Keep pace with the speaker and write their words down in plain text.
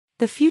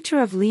The future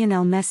of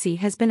Lionel Messi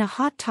has been a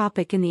hot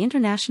topic in the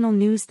international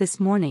news this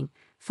morning,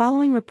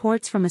 following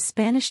reports from a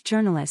Spanish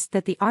journalist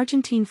that the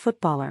Argentine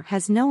footballer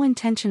has no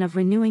intention of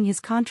renewing his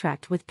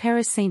contract with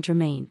Paris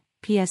Saint-Germain,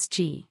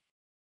 PSG.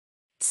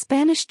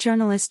 Spanish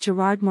journalist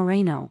Gerard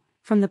Moreno,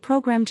 from the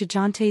program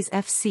Gigantes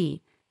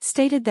FC,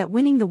 stated that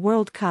winning the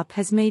World Cup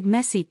has made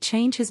Messi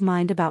change his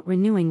mind about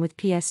renewing with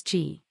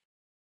PSG.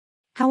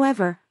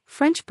 However,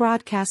 French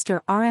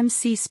broadcaster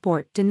RMC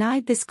Sport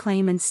denied this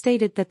claim and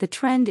stated that the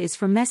trend is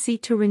for Messi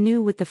to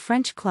renew with the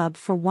French club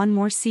for one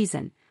more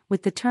season,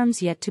 with the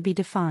terms yet to be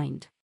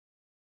defined.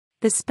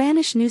 The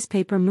Spanish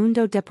newspaper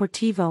Mundo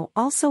Deportivo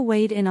also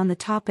weighed in on the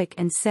topic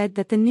and said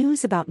that the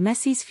news about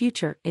Messi's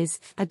future is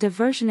a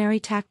diversionary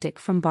tactic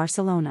from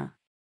Barcelona.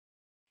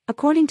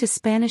 According to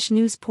Spanish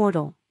news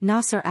portal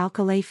Nasser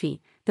Al-Khelaifi,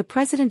 the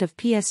president of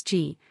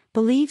PSG,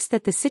 believes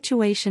that the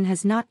situation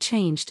has not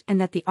changed and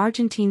that the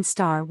Argentine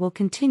star will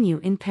continue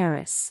in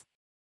Paris.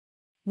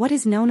 What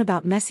is known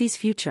about Messi's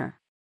future?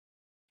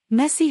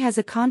 Messi has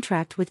a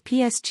contract with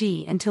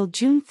PSG until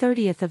June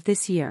 30th of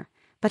this year,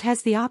 but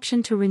has the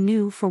option to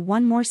renew for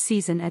one more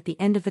season at the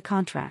end of the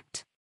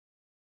contract.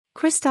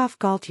 Christophe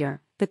Galtier,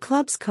 the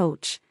club's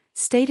coach,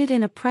 stated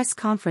in a press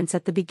conference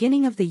at the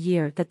beginning of the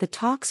year that the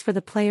talks for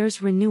the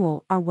player's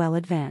renewal are well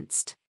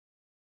advanced.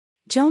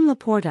 Joan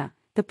Laporta,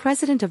 the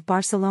president of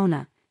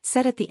Barcelona,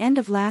 said at the end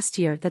of last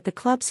year that the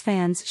club's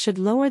fans should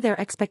lower their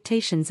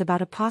expectations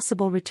about a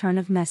possible return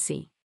of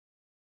Messi.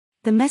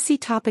 The Messi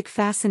topic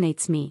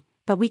fascinates me,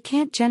 but we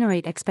can't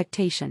generate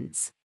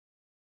expectations.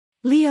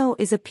 Leo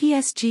is a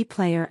PSG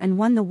player and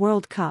won the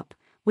World Cup,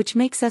 which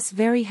makes us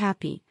very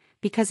happy,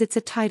 because it's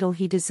a title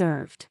he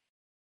deserved.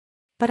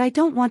 But I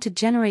don't want to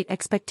generate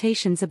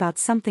expectations about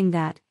something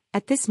that,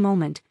 at this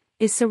moment,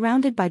 is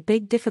surrounded by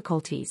big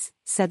difficulties,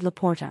 said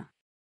Laporta.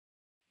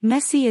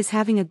 Messi is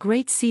having a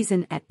great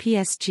season at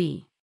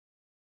PSG.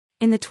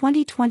 In the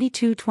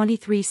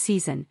 2022-23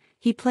 season,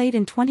 he played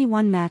in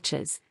 21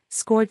 matches,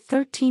 scored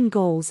 13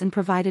 goals and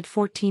provided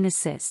 14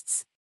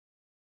 assists.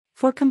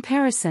 For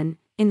comparison,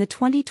 in the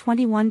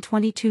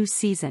 2021-22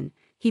 season,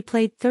 he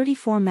played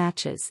 34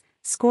 matches,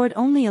 scored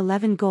only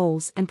 11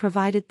 goals and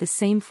provided the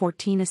same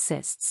 14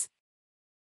 assists.